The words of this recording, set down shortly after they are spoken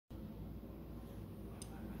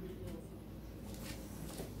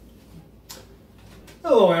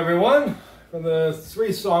Hello everyone. For the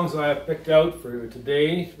three songs I have picked out for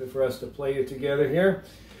today for us to play together here,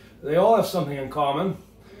 they all have something in common.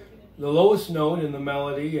 The lowest note in the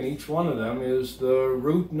melody in each one of them is the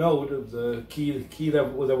root note of the key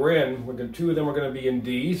that we're in. Two of them are going to be in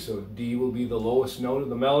D, so D will be the lowest note of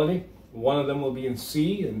the melody. One of them will be in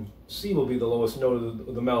C, and C will be the lowest note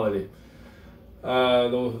of the melody.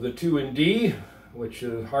 The two in D, which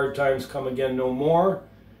Hard Times Come Again No More.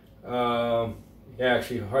 Yeah,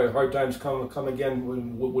 actually, hard Times Come Again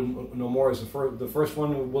when No More is the first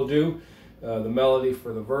one we'll do. The melody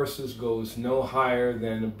for the verses goes no higher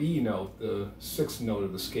than a B note, the sixth note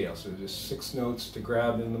of the scale. So there's just 6 notes to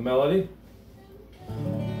grab in the melody.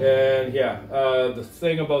 And yeah, the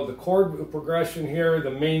thing about the chord progression here,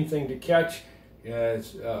 the main thing to catch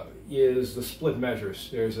is the split measures.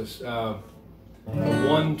 There's a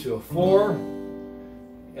 1 to a 4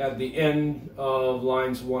 at the end of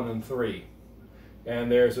lines 1 and 3.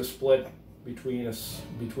 And there's a split between a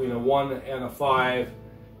 1 and a 5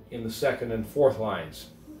 in the second and fourth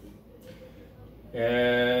lines.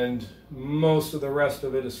 And most of the rest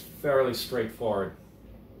of it is fairly straightforward.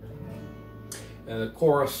 And the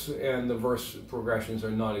chorus and the verse progressions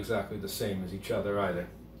are not exactly the same as each other either.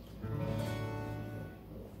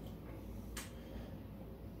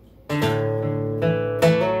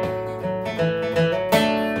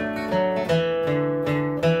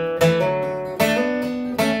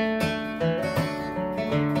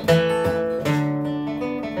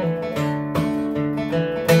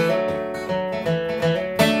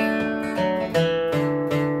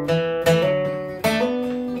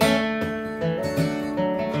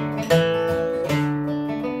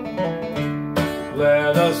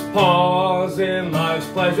 Let us pause in life's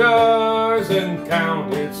pleasures and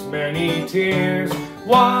count its many tears,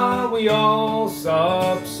 while we all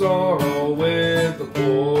sup sorrow with the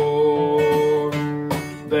poor.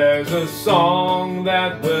 There's a song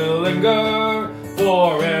that will linger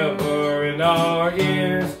forever in our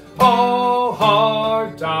ears. Oh,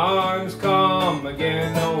 hard times come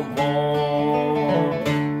again no more.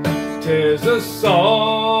 'Tis a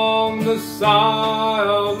song, the sigh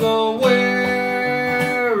of the wind.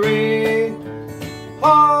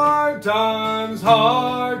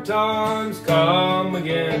 Hard times come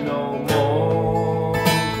again no more.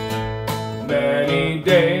 Many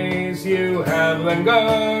days you have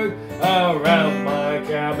lingered around my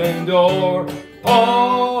cabin door.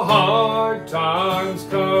 Oh, hard times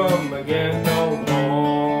come again no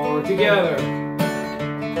more. Together.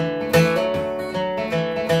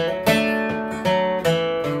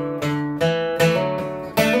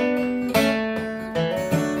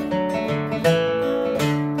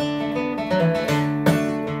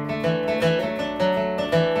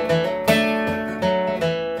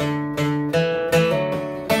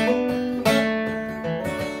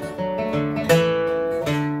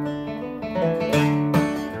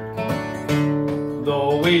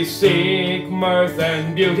 We seek mirth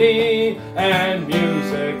and beauty, and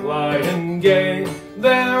music light and gay.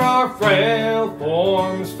 There are frail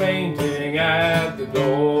forms fainting at the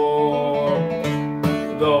door.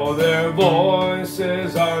 Though their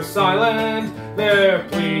voices are silent, their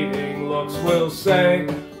pleading looks will say,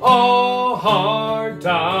 oh, hard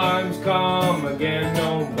times come again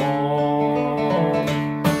no more.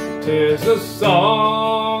 'Tis a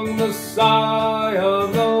song, the sigh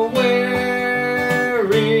of the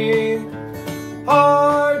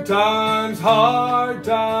hard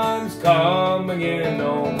times come again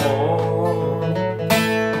no more.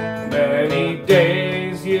 Many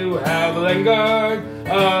days you have lingered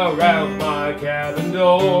around my cabin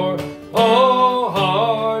door. Oh,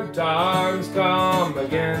 hard times come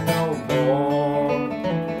again no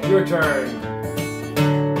more. Your turn.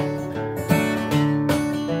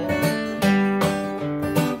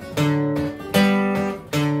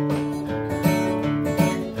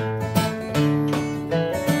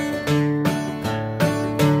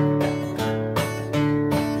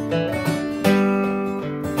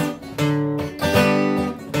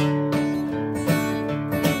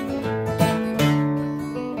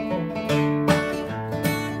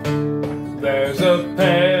 There's a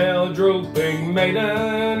pale, drooping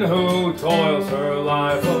maiden who toils her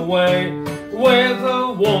life away, with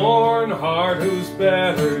a worn heart whose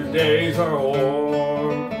better days are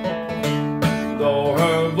o'er. Though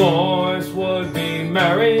her voice would be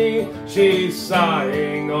merry, she's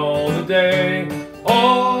sighing all the day.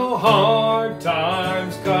 Oh, hard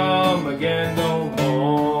times come again no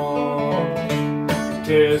more.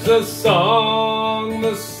 'Tis a song,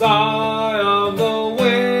 the sigh of the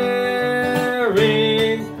wind.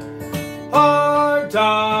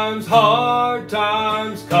 Hard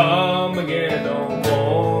times come again no more.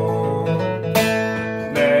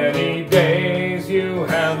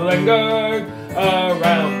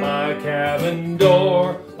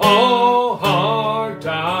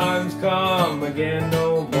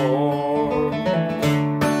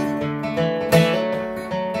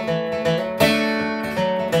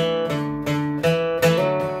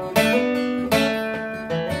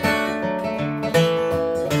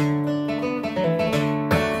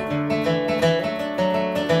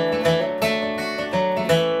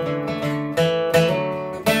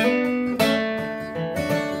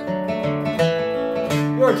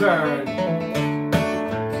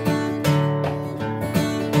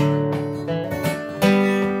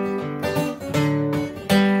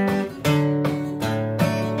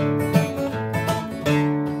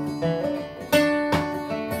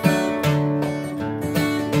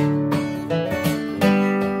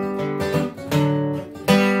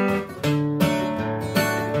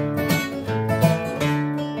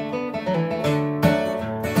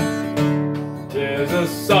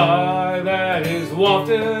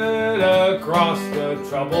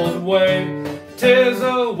 troubled way. 'Tis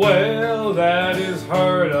a wail that is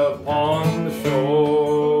heard upon the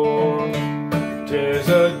shore. 'Tis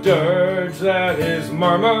a dirge that is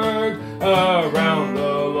murmured around the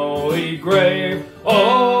lowly grave.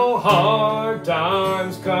 Oh, hard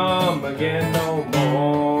times come again no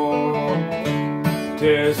more.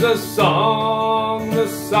 'Tis a song, the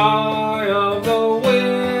sigh of the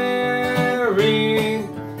weary.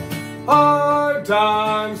 Hard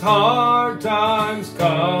times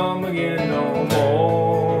come again no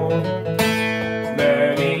more.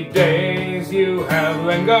 Many days you have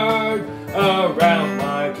lingered around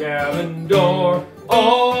my cabin door.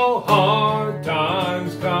 Oh, hard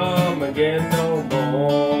times come again no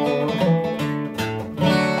more.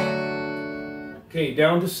 Okay,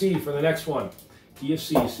 down to C for the next one. Key of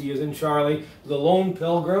C. C is in Charlie. The Lone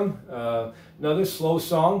Pilgrim. Another slow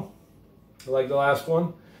song, like the last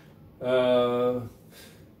one.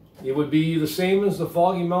 It would be the same as the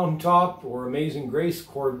Foggy Mountaintop or Amazing Grace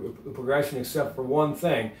chord progression, except for one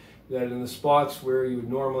thing, that in the spots where you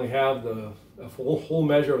would normally have the whole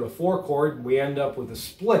measure of the 4 chord, we end up with a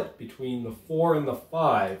split between the 4 and the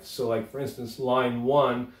 5. So like for instance, line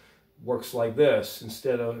 1 works like this.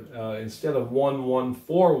 Instead of 1 1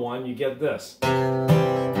 4 1, you get this.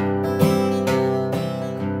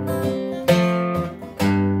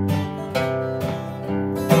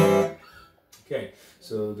 Okay,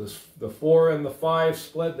 so the 4 and the 5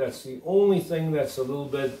 split, that's the only thing that's a little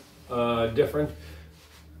bit different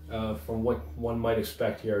from what one might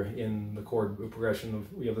expect here in the chord progression of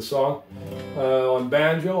the song. On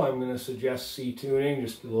banjo, I'm going to suggest C tuning,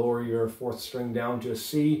 just lower your 4th string down to a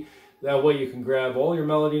C. That way you can grab all your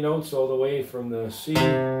melody notes all the way from the C,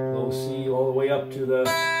 low C, all the way up to the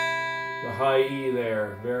high E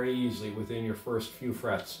there, very easily within your first few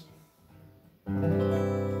frets.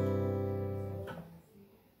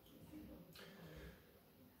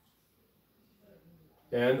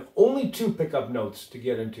 And only 2 pickup notes to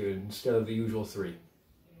get into it instead of the usual 3.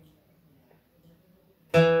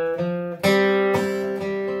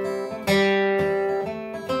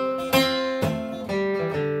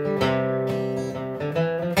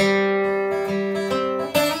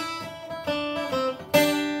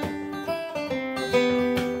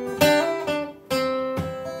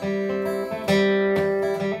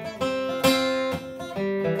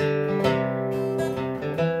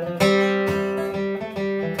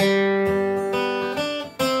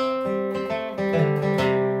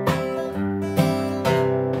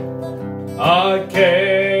 I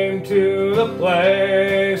came to the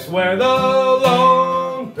place where the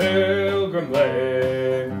lone pilgrim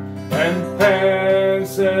lay, and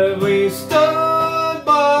pensively stood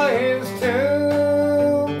by his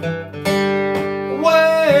tomb,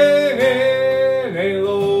 when in a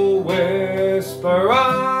low whisper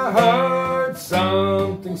I heard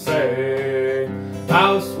something say,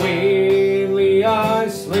 how sweetly I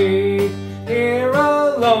sleep here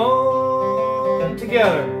alone.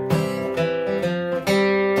 Together.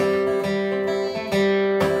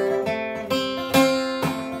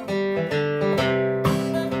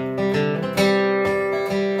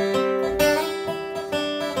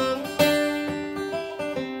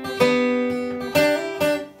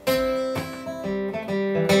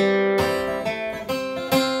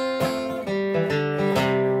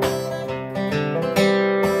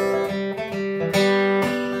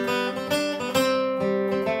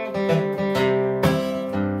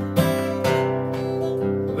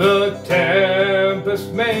 The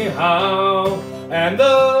tempest may howl, and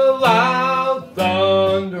the loud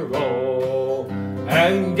thunder roll,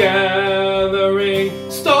 and gathering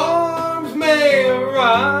storms may arise,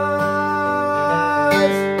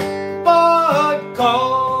 but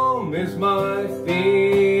calm is my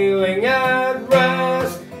feeling, at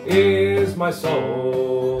rest is my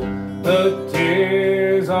soul. The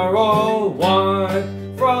tears are all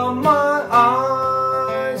wiped from my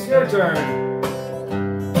eyes. Your turn.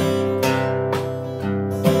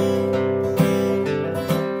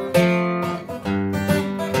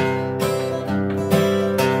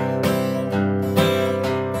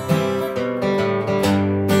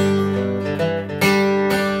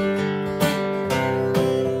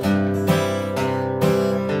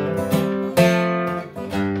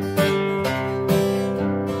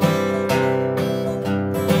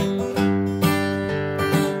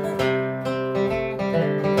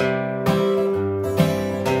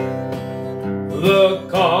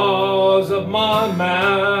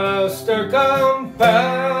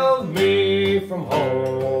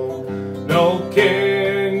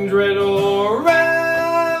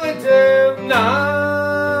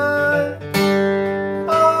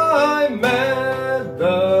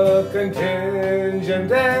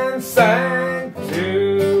 and sang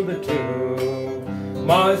to the tune.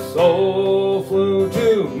 My soul flew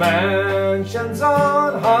to mansions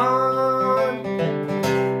on high.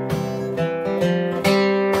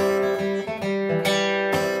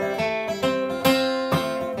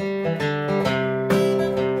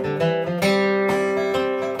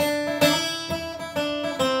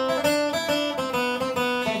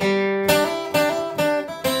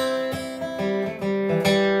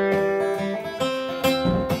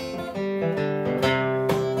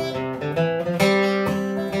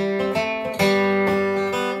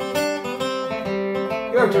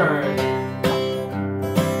 Your turn.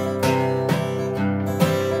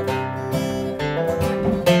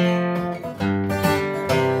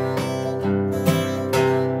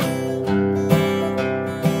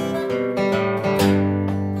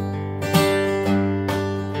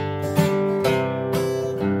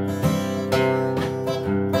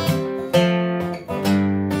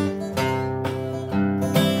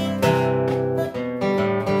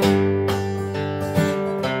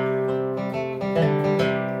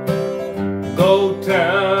 Go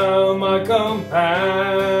tell my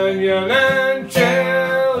companion and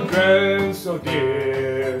children so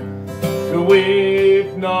dear to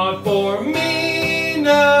weep not for me,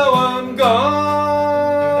 now I'm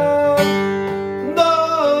gone.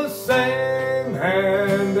 The same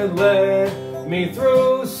hand that led me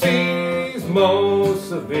through seas most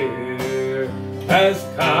severe has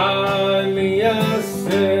kindly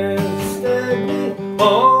assisted me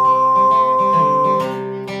home.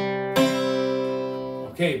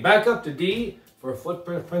 Okay, back up to D for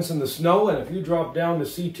Footprints in the Snow, and if you drop down to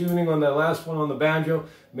C tuning on that last one on the banjo,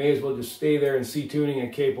 may as well just stay there in C tuning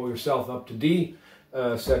and capo yourself up to D,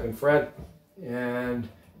 2nd fret, and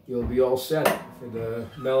you'll be all set. For the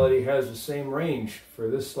melody has the same range for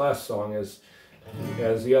this last song as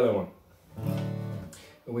the other one.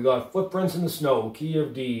 And we got Footprints in the Snow, key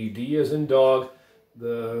of D, D as in dog.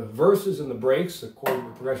 The verses and the breaks, the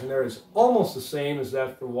chord progression there is almost the same as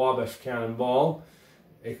that for Wabash Cannonball,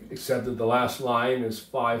 except that the last line is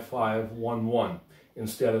 5-5-1-1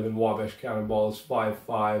 instead of in Wabash Cannonball it's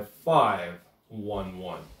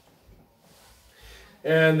 5-5-5-1-1.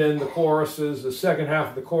 And then the choruses, the second half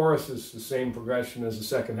of the chorus is the same progression as the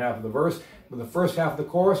second half of the verse, but the first half of the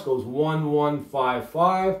chorus goes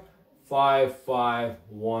 1-1-5-5,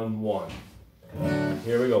 5-5-1-1.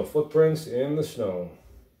 Here we go, Footprints in the Snow.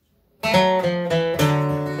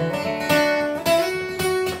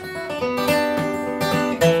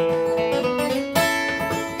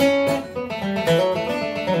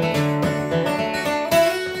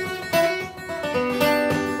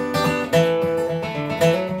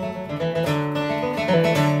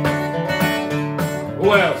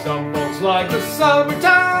 Well, some folks like the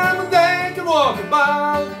summertime when they can walk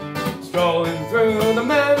about, strolling through the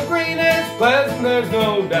meadow green, it's pleasant, there's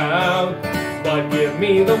no doubt. But give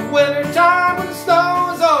me the winter time when the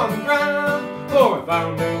snow is on the ground, for I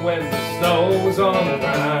found her when the snow was on the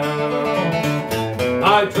ground.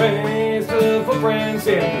 I traced her little footprints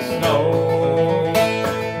in the snow,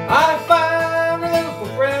 I found her little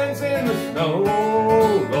footprints in the snow.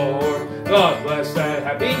 Lord, God bless that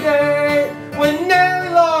happy day when Nellie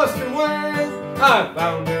lost her way. I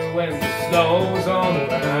found her when the snow was on the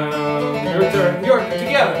ground. Your turn, you're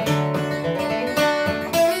together.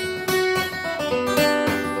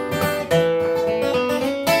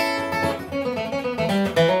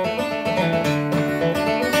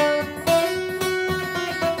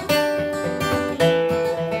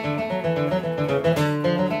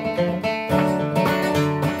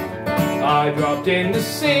 I dropped in to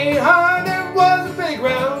see her, there was a big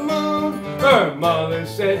round moon. Her mother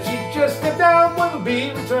said she'd just step down, we'll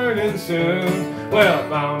be returning soon. Well, I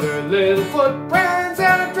found her little footprints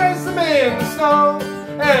and I traced them in the snow,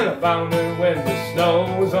 and I found her when the snow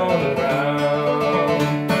was on the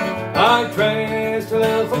ground. I traced her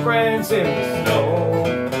little footprints in the snow,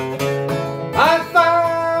 I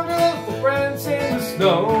found her little footprints in the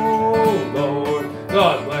snow. Lord,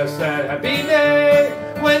 God bless that happy day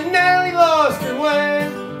when Nellie lost her way.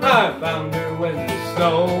 I found her when the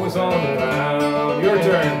snow was on the ground. Your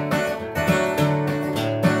turn.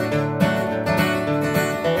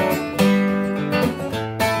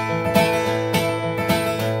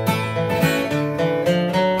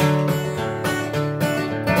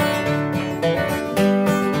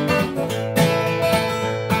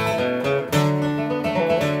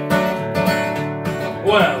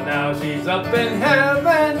 Well, now she's up in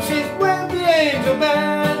heaven, she's with the angel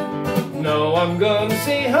band. No, I'm gonna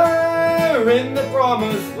see her in the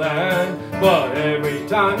promised land. But every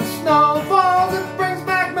time the snow falls, it brings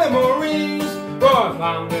back memories. For I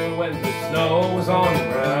found her when the snow was on the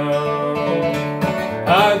ground.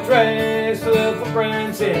 I traced her little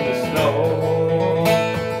footprints in the snow.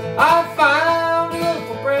 I found her little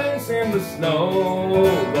footprints in the snow.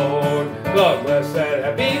 Lord, God bless that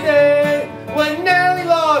happy day when Nellie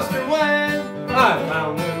lost her when I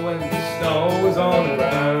found her when the snow was on the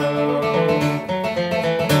ground.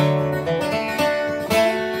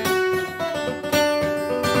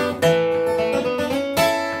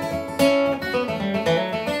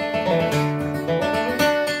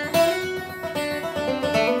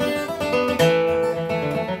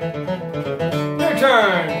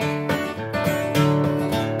 Turn.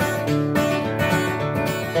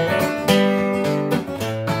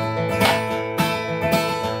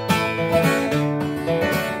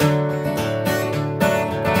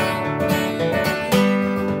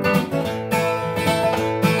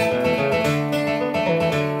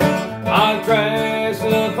 I traced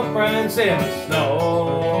little footprints in the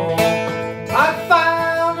snow. I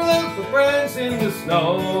found her little footprints in the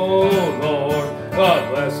snow. Lord,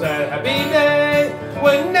 God bless that happy day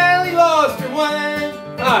when Nellie lost her when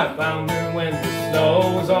I found her when the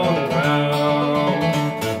snow was on the ground.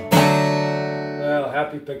 Well,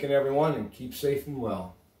 happy picking everyone and keep safe and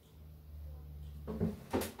well.